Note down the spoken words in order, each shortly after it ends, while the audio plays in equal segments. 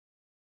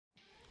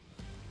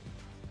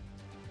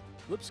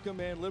Lipscomb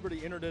and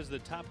Liberty entered as the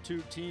top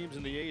two teams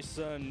in the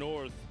A-Sun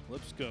North.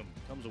 Lipscomb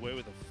comes away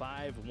with a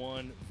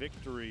 5-1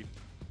 victory.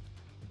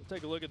 We'll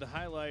take a look at the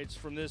highlights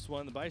from this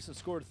one. The Bison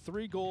scored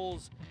 3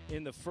 goals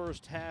in the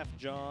first half,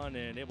 John,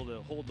 and able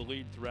to hold the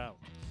lead throughout.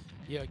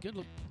 Yeah, get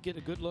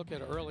a good look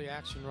at early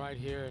action right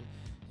here, and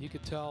you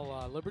could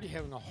tell Liberty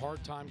having a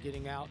hard time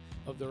getting out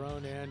of their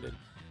own end, and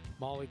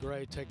Molly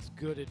Gray takes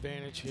good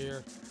advantage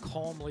here,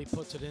 calmly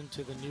puts it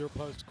into the near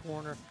post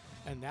corner,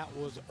 and that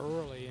was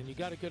early, and you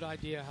got a good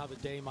idea how the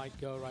day might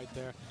go right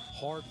there.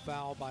 Hard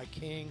foul by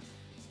King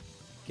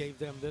gave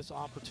them this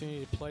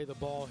opportunity to play the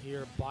ball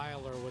here.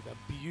 Byler with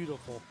a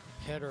beautiful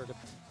header to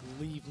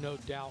leave no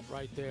doubt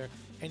right there.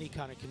 Any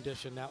kind of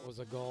condition, that was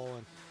a goal.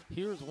 And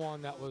here's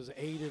one that was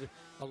aided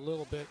a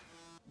little bit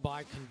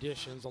by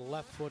conditions. A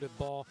left-footed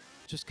ball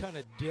just kind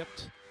of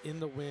dipped in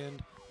the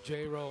wind.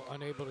 J-Row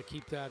unable to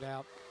keep that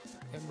out.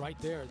 And right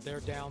there, they're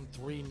down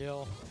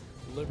 3-0.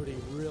 Liberty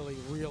really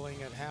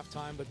reeling at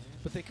halftime,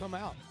 but they come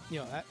out. You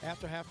know,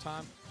 after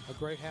halftime, a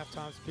great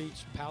halftime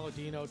speech.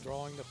 Palladino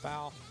drawing the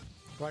foul.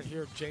 Right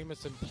here,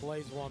 Jamison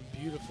plays one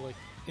beautifully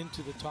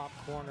into the top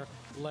corner,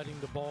 letting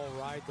the ball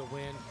ride the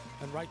wind.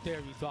 And right there,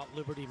 you thought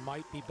Liberty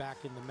might be back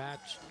in the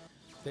match.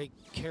 They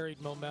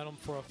carried momentum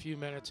for a few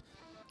minutes,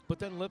 but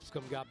then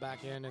Lipscomb got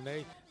back in, and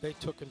they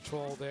took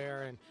control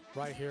there. And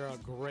right here, a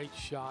great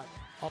shot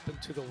up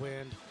into the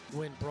wind.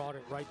 Wind brought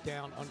it right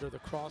down under the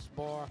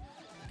crossbar.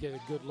 Get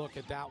a good look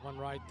at that one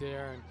right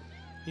there. And,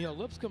 you know,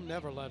 Lipscomb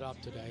never let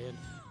up today. And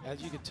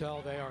as you can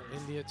tell, they are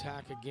in the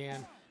attack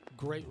again.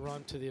 Great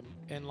run to the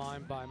end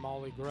line by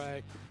Molly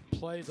Gray.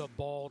 Plays a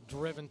ball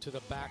driven to the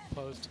back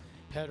post,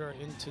 header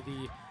into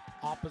the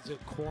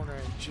opposite corner,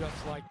 and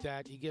just like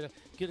that, you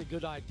get a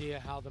good idea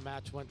how the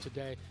match went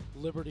today.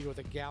 Liberty with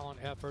a gallant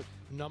effort.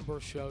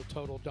 Numbers show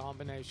total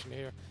domination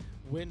here.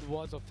 Wind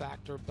was a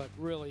factor, but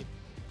really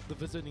the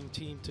visiting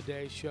team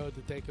today showed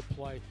that they could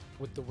play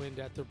with the wind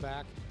at their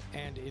back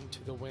and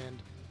into the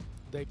wind.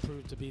 They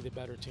proved to be the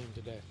better team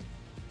today.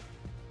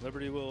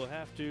 Liberty will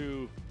have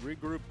to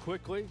regroup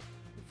quickly.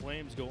 The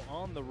Flames go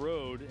on the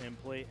road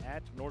and play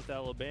at North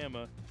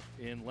Alabama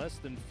in less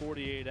than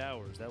 48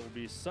 hours. That will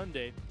be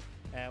Sunday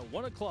at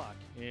 1 o'clock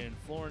in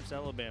Florence,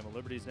 Alabama.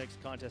 Liberty's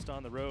next contest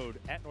on the road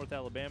at North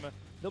Alabama.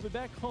 They'll be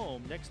back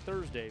home next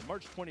Thursday,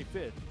 March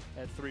 25th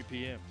at 3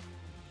 p.m.